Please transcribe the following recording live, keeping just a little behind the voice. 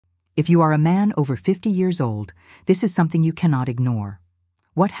If you are a man over 50 years old, this is something you cannot ignore.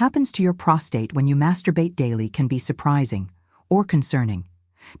 What happens to your prostate when you masturbate daily can be surprising or concerning,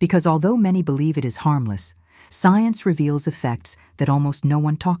 because although many believe it is harmless, science reveals effects that almost no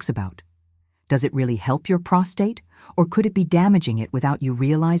one talks about. Does it really help your prostate, or could it be damaging it without you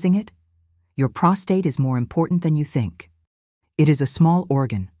realizing it? Your prostate is more important than you think. It is a small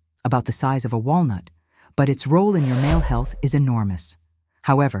organ, about the size of a walnut, but its role in your male health is enormous.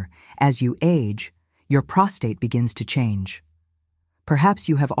 However, as you age, your prostate begins to change. Perhaps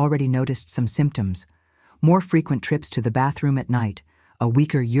you have already noticed some symptoms: more frequent trips to the bathroom at night, a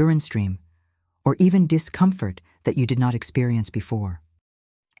weaker urine stream, or even discomfort that you did not experience before.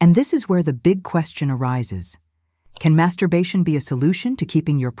 And this is where the big question arises. Can masturbation be a solution to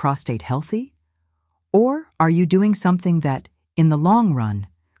keeping your prostate healthy? Or are you doing something that, in the long run,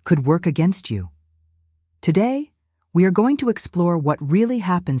 could work against you? Today, we are going to explore what really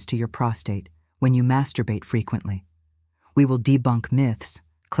happens to your prostate when you masturbate frequently. We will debunk myths,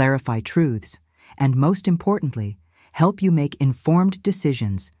 clarify truths, and most importantly, help you make informed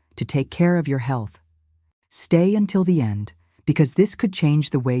decisions to take care of your health. Stay until the end, because this could change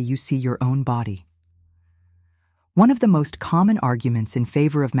the way you see your own body. One of the most common arguments in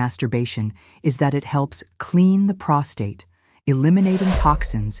favor of masturbation is that it helps clean the prostate, eliminating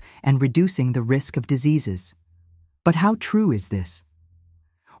toxins and reducing the risk of diseases. But how true is this?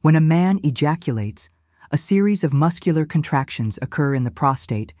 When a man ejaculates, a series of muscular contractions occur in the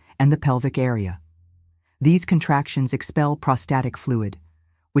prostate and the pelvic area. These contractions expel prostatic fluid,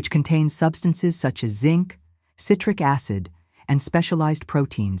 which contains substances such as zinc, citric acid, and specialized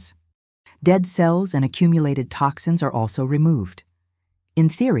proteins. Dead cells and accumulated toxins are also removed. In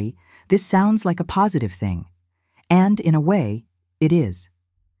theory, this sounds like a positive thing, and in a way, it is.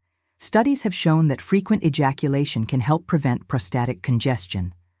 Studies have shown that frequent ejaculation can help prevent prostatic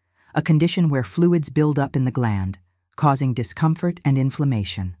congestion, a condition where fluids build up in the gland, causing discomfort and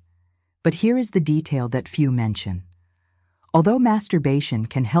inflammation. But here is the detail that few mention. Although masturbation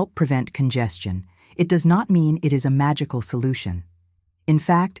can help prevent congestion, it does not mean it is a magical solution. In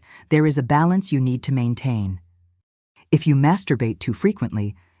fact, there is a balance you need to maintain. If you masturbate too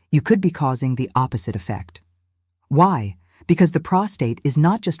frequently, you could be causing the opposite effect. Why? Because the prostate is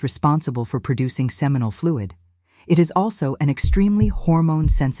not just responsible for producing seminal fluid. It is also an extremely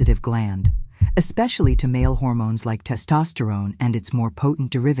hormone-sensitive gland, especially to male hormones like testosterone and its more potent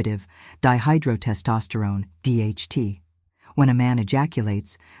derivative, dihydrotestosterone, DHT. When a man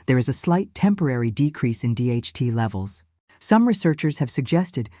ejaculates, there is a slight temporary decrease in DHT levels. Some researchers have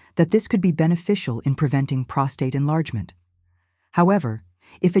suggested that this could be beneficial in preventing prostate enlargement. However,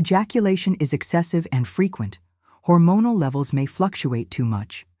 if ejaculation is excessive and frequent, hormonal levels may fluctuate too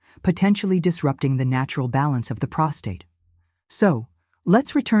much, potentially disrupting the natural balance of the prostate. So,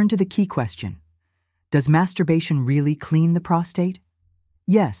 let's return to the key question. Does masturbation really clean the prostate?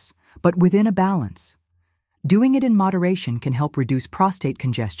 Yes, but within a balance. Doing it in moderation can help reduce prostate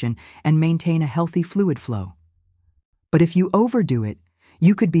congestion and maintain a healthy fluid flow. But if you overdo it,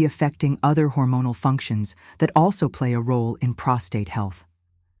 you could be affecting other hormonal functions that also play a role in prostate health.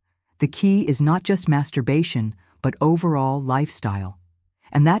 The key is not just masturbation, but overall lifestyle.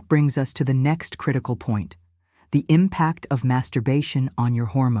 And that brings us to the next critical point: the impact of masturbation on your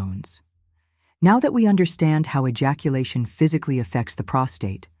hormones. Now that we understand how ejaculation physically affects the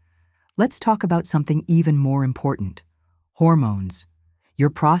prostate, let's talk about something even more important: hormones.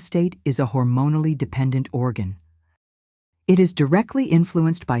 Your prostate is a hormonally dependent organ. It is directly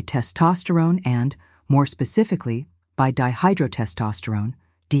influenced by testosterone and, more specifically, by dihydrotestosterone,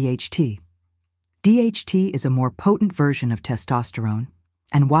 DHT. DHT is a more potent version of testosterone,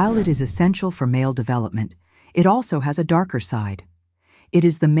 and while it is essential for male development, it also has a darker side. It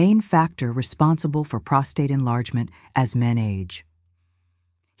is the main factor responsible for prostate enlargement as men age.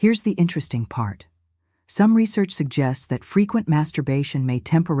 Here's the interesting part. Some research suggests that frequent masturbation may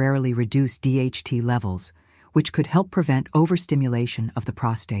temporarily reduce DHT levels, which could help prevent overstimulation of the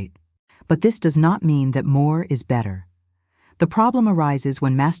prostate. But this does not mean that more is better. The problem arises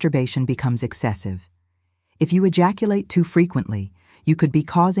when masturbation becomes excessive. If you ejaculate too frequently, you could be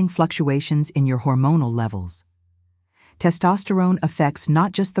causing fluctuations in your hormonal levels. Testosterone affects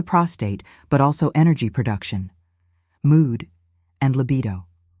not just the prostate, but also energy production, mood, and libido.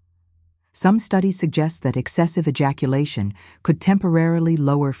 Some studies suggest that excessive ejaculation could temporarily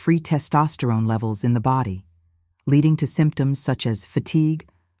lower free testosterone levels in the body, leading to symptoms such as fatigue,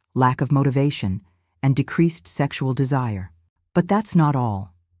 lack of motivation, and decreased sexual desire. But that's not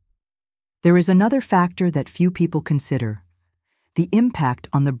all. There is another factor that few people consider: the impact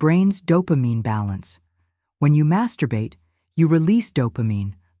on the brain's dopamine balance. When you masturbate, you release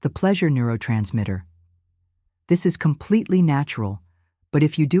dopamine, the pleasure neurotransmitter. This is completely natural, but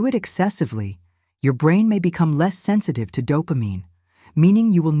if you do it excessively, your brain may become less sensitive to dopamine,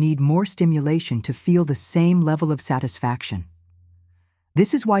 meaning you will need more stimulation to feel the same level of satisfaction.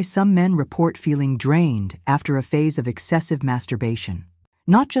 This is why some men report feeling drained after a phase of excessive masturbation,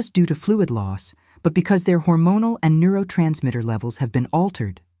 not just due to fluid loss, but because their hormonal and neurotransmitter levels have been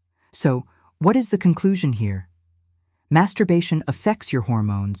altered. So, what is the conclusion here? Masturbation affects your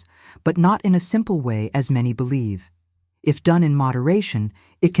hormones, but not in a simple way as many believe. If done in moderation,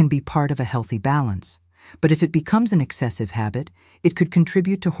 it can be part of a healthy balance. But if it becomes an excessive habit, it could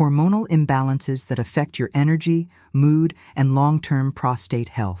contribute to hormonal imbalances that affect your energy, mood, and long-term prostate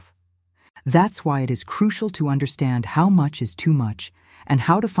health. That's why it is crucial to understand how much is too much and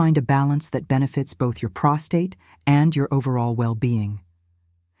how to find a balance that benefits both your prostate and your overall well-being.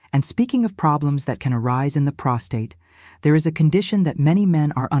 And speaking of problems that can arise in the prostate, there is a condition that many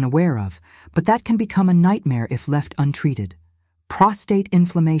men are unaware of, but that can become a nightmare if left untreated: prostate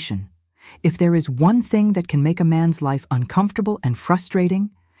inflammation. If there is one thing that can make a man's life uncomfortable and frustrating,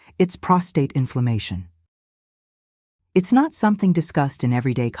 it's prostate inflammation. It's not something discussed in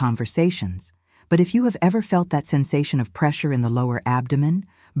everyday conversations, but if you have ever felt that sensation of pressure in the lower abdomen,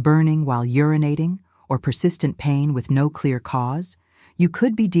 burning while urinating, or persistent pain with no clear cause, you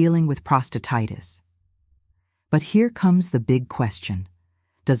could be dealing with prostatitis. But here comes the big question: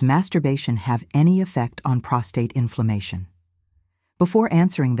 does masturbation have any effect on prostate inflammation? Before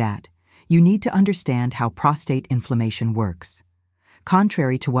answering that, you need to understand how prostate inflammation works.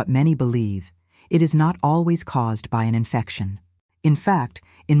 Contrary to what many believe, it is not always caused by an infection. In fact,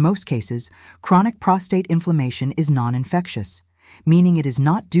 in most cases, chronic prostate inflammation is non-infectious, meaning it is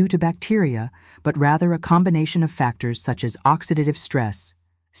not due to bacteria, but rather a combination of factors such as oxidative stress,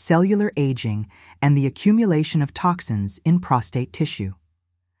 cellular aging, and the accumulation of toxins in prostate tissue.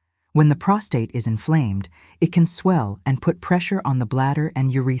 When the prostate is inflamed, it can swell and put pressure on the bladder and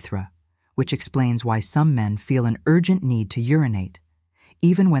urethra, which explains why some men feel an urgent need to urinate,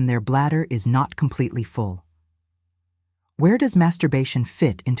 even when their bladder is not completely full. Where does masturbation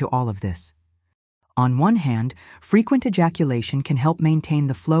fit into all of this? On one hand, frequent ejaculation can help maintain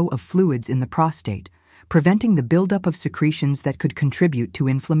the flow of fluids in the prostate, preventing the buildup of secretions that could contribute to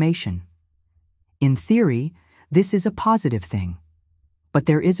inflammation. In theory, this is a positive thing. But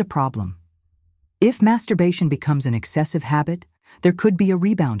there is a problem. If masturbation becomes an excessive habit, there could be a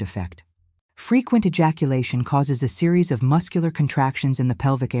rebound effect. Frequent ejaculation causes a series of muscular contractions in the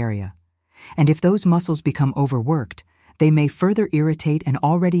pelvic area, and if those muscles become overworked, they may further irritate an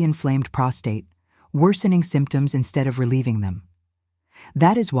already inflamed prostate, worsening symptoms instead of relieving them.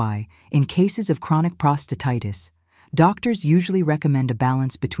 That is why, in cases of chronic prostatitis, doctors usually recommend a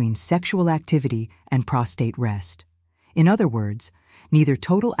balance between sexual activity and prostate rest. In other words, neither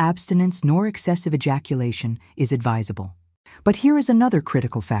total abstinence nor excessive ejaculation is advisable. But here is another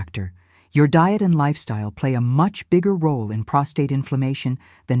critical factor. Your diet and lifestyle play a much bigger role in prostate inflammation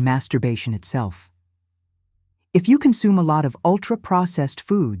than masturbation itself. If you consume a lot of ultra-processed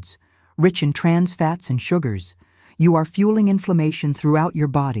foods, rich in trans fats and sugars, you are fueling inflammation throughout your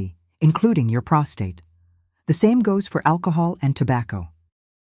body, including your prostate. The same goes for alcohol and tobacco.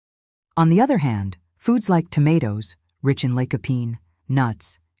 On the other hand, foods like tomatoes, rich in lycopene,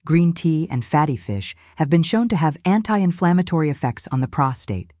 nuts, green tea, and fatty fish have been shown to have anti-inflammatory effects on the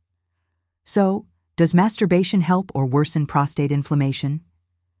prostate. So, does masturbation help or worsen prostate inflammation?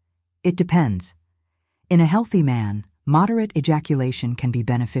 It depends. In a healthy man, moderate ejaculation can be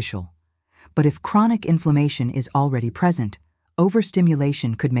beneficial. But if chronic inflammation is already present,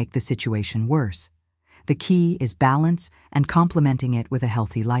 overstimulation could make the situation worse. The key is balance and complementing it with a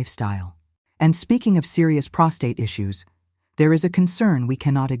healthy lifestyle. And speaking of serious prostate issues, there is a concern we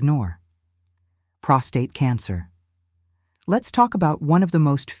cannot ignore: prostate cancer. Let's talk about one of the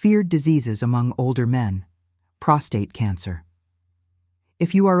most feared diseases among older men: prostate cancer.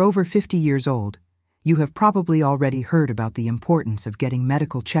 If you are over 50 years old, you have probably already heard about the importance of getting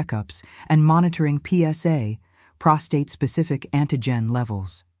medical checkups and monitoring PSA, prostate-specific antigen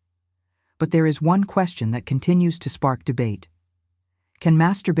levels. But there is one question that continues to spark debate. Can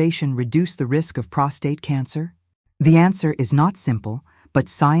masturbation reduce the risk of prostate cancer? The answer is not simple, but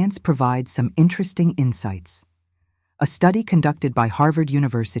science provides some interesting insights. A study conducted by Harvard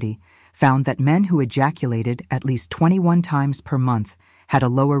University found that men who ejaculated at least 21 times per month had a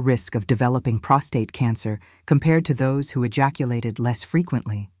lower risk of developing prostate cancer compared to those who ejaculated less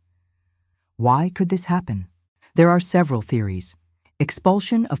frequently. Why could this happen? There are several theories.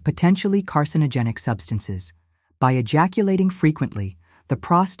 Expulsion of potentially carcinogenic substances. By ejaculating frequently, the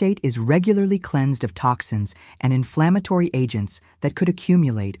prostate is regularly cleansed of toxins and inflammatory agents that could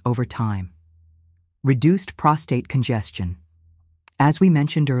accumulate over time. Reduced prostate congestion. As we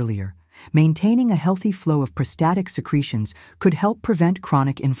mentioned earlier, maintaining a healthy flow of prostatic secretions could help prevent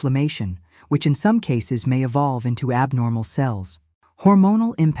chronic inflammation, which in some cases may evolve into abnormal cells.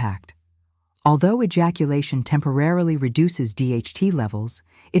 Hormonal impact. Although ejaculation temporarily reduces DHT levels,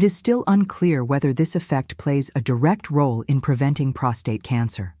 it is still unclear whether this effect plays a direct role in preventing prostate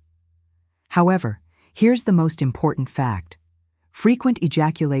cancer. However, here's the most important fact. Frequent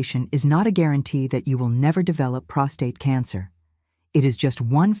ejaculation is not a guarantee that you will never develop prostate cancer. It is just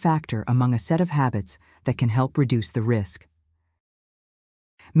one factor among a set of habits that can help reduce the risk.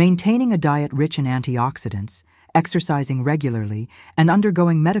 Maintaining a diet rich in antioxidants, exercising regularly, and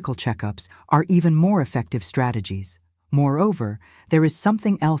undergoing medical checkups are even more effective strategies. Moreover, there is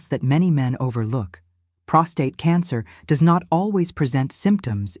something else that many men overlook. Prostate cancer does not always present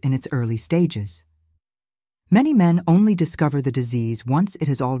symptoms in its early stages. Many men only discover the disease once it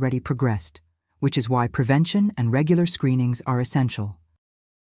has already progressed, which is why prevention and regular screenings are essential.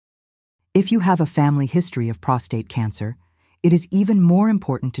 If you have a family history of prostate cancer, it is even more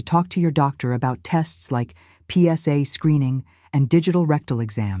important to talk to your doctor about tests like PSA screening and digital rectal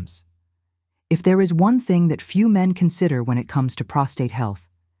exams. If there is one thing that few men consider when it comes to prostate health,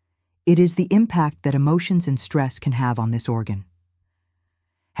 it is the impact that emotions and stress can have on this organ.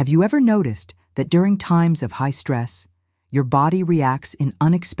 Have you ever noticed that during times of high stress, your body reacts in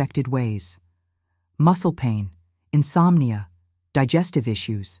unexpected ways? Muscle pain, insomnia, digestive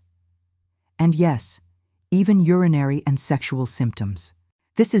issues, and yes, even urinary and sexual symptoms.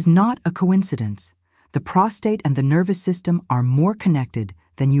 This is not a coincidence. The prostate and the nervous system are more connected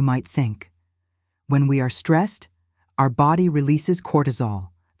than you might think. When we are stressed, our body releases cortisol,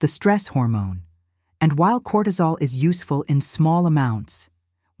 the stress hormone. And while cortisol is useful in small amounts,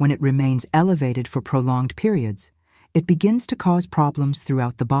 when it remains elevated for prolonged periods, it begins to cause problems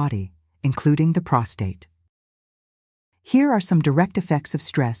throughout the body, including the prostate. Here are some direct effects of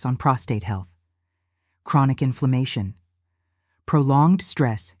stress on prostate health. Chronic inflammation. Prolonged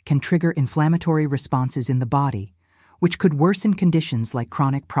stress can trigger inflammatory responses in the body, which could worsen conditions like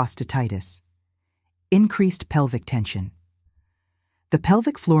chronic prostatitis. Increased pelvic tension. The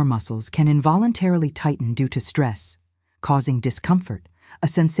pelvic floor muscles can involuntarily tighten due to stress, causing discomfort, a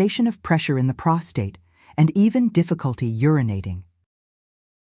sensation of pressure in the prostate, and even difficulty urinating.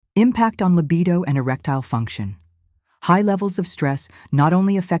 Impact on libido and erectile function. High levels of stress not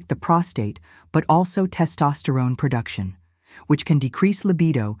only affect the prostate, but also testosterone production, which can decrease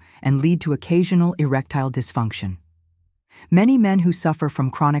libido and lead to occasional erectile dysfunction. Many men who suffer from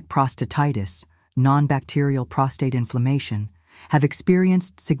chronic prostatitis, non-bacterial prostate inflammation, have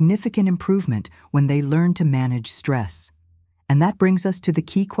experienced significant improvement when they learn to manage stress. And that brings us to the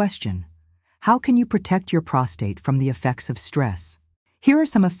key question: how can you protect your prostate from the effects of stress? Here are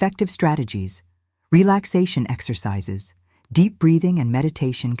some effective strategies. Relaxation exercises. Deep breathing and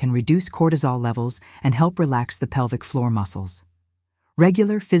meditation can reduce cortisol levels and help relax the pelvic floor muscles.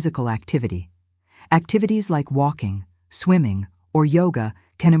 Regular physical activity. Activities like walking, swimming, or yoga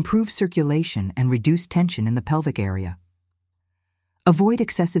can improve circulation and reduce tension in the pelvic area. Avoid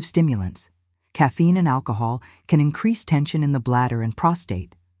excessive stimulants. Caffeine and alcohol can increase tension in the bladder and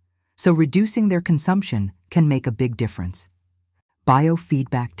prostate, so reducing their consumption can make a big difference.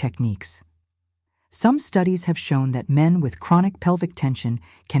 Biofeedback techniques. Some studies have shown that men with chronic pelvic tension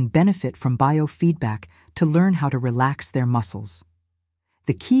can benefit from biofeedback to learn how to relax their muscles.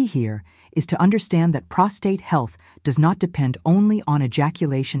 The key here is to understand that prostate health does not depend only on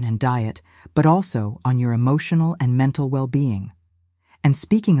ejaculation and diet, but also on your emotional and mental well-being. And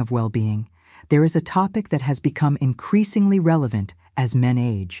speaking of well-being, there is a topic that has become increasingly relevant as men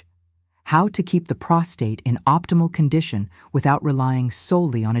age: how to keep the prostate in optimal condition without relying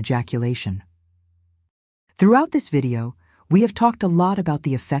solely on ejaculation. Throughout this video, we have talked a lot about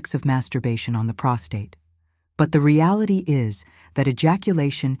the effects of masturbation on the prostate. But the reality is that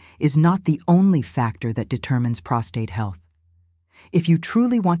ejaculation is not the only factor that determines prostate health. If you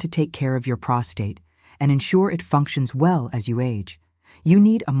truly want to take care of your prostate and ensure it functions well as you age, you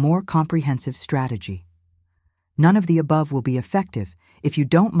need a more comprehensive strategy. None of the above will be effective if you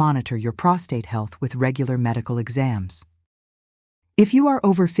don't monitor your prostate health with regular medical exams. If you are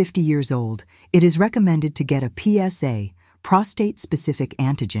over 50 years old, it is recommended to get a PSA, prostate-specific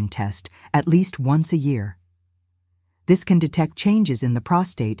antigen test, at least once a year. This can detect changes in the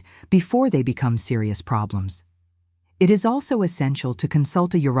prostate before they become serious problems. It is also essential to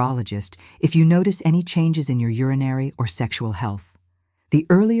consult a urologist if you notice any changes in your urinary or sexual health. The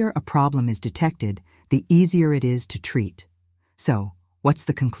earlier a problem is detected, the easier it is to treat. So, What's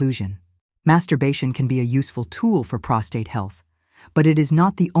the conclusion? Masturbation can be a useful tool for prostate health, but it is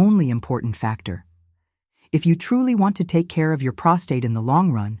not the only important factor. If you truly want to take care of your prostate in the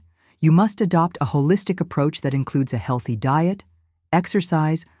long run, you must adopt a holistic approach that includes a healthy diet,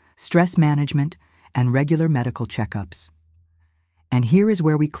 exercise, stress management, and regular medical checkups. And here is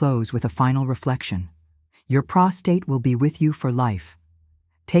where we close with a final reflection. Your prostate will be with you for life.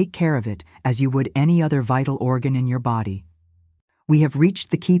 Take care of it as you would any other vital organ in your body. We have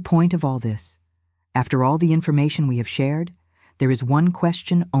reached the key point of all this. After all the information we have shared, there is one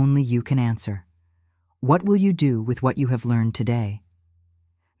question only you can answer. What will you do with what you have learned today?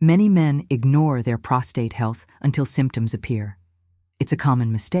 Many men ignore their prostate health until symptoms appear. It's a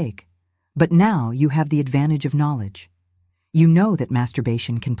common mistake. But now you have the advantage of knowledge. You know that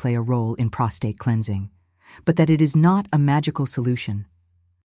masturbation can play a role in prostate cleansing, but that it is not a magical solution.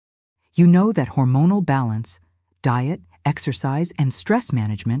 You know that hormonal balance, diet, exercise, and stress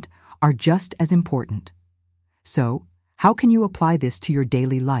management are just as important. So, how can you apply this to your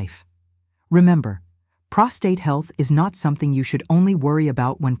daily life? Remember, prostate health is not something you should only worry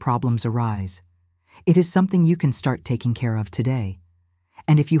about when problems arise. It is something you can start taking care of today.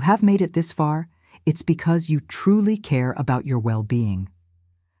 And if you have made it this far, it's because you truly care about your well-being.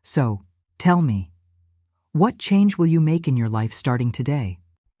 So, tell me, what change will you make in your life starting today?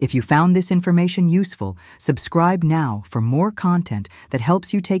 If you found this information useful, subscribe now for more content that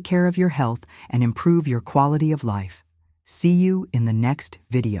helps you take care of your health and improve your quality of life. See you in the next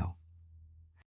video.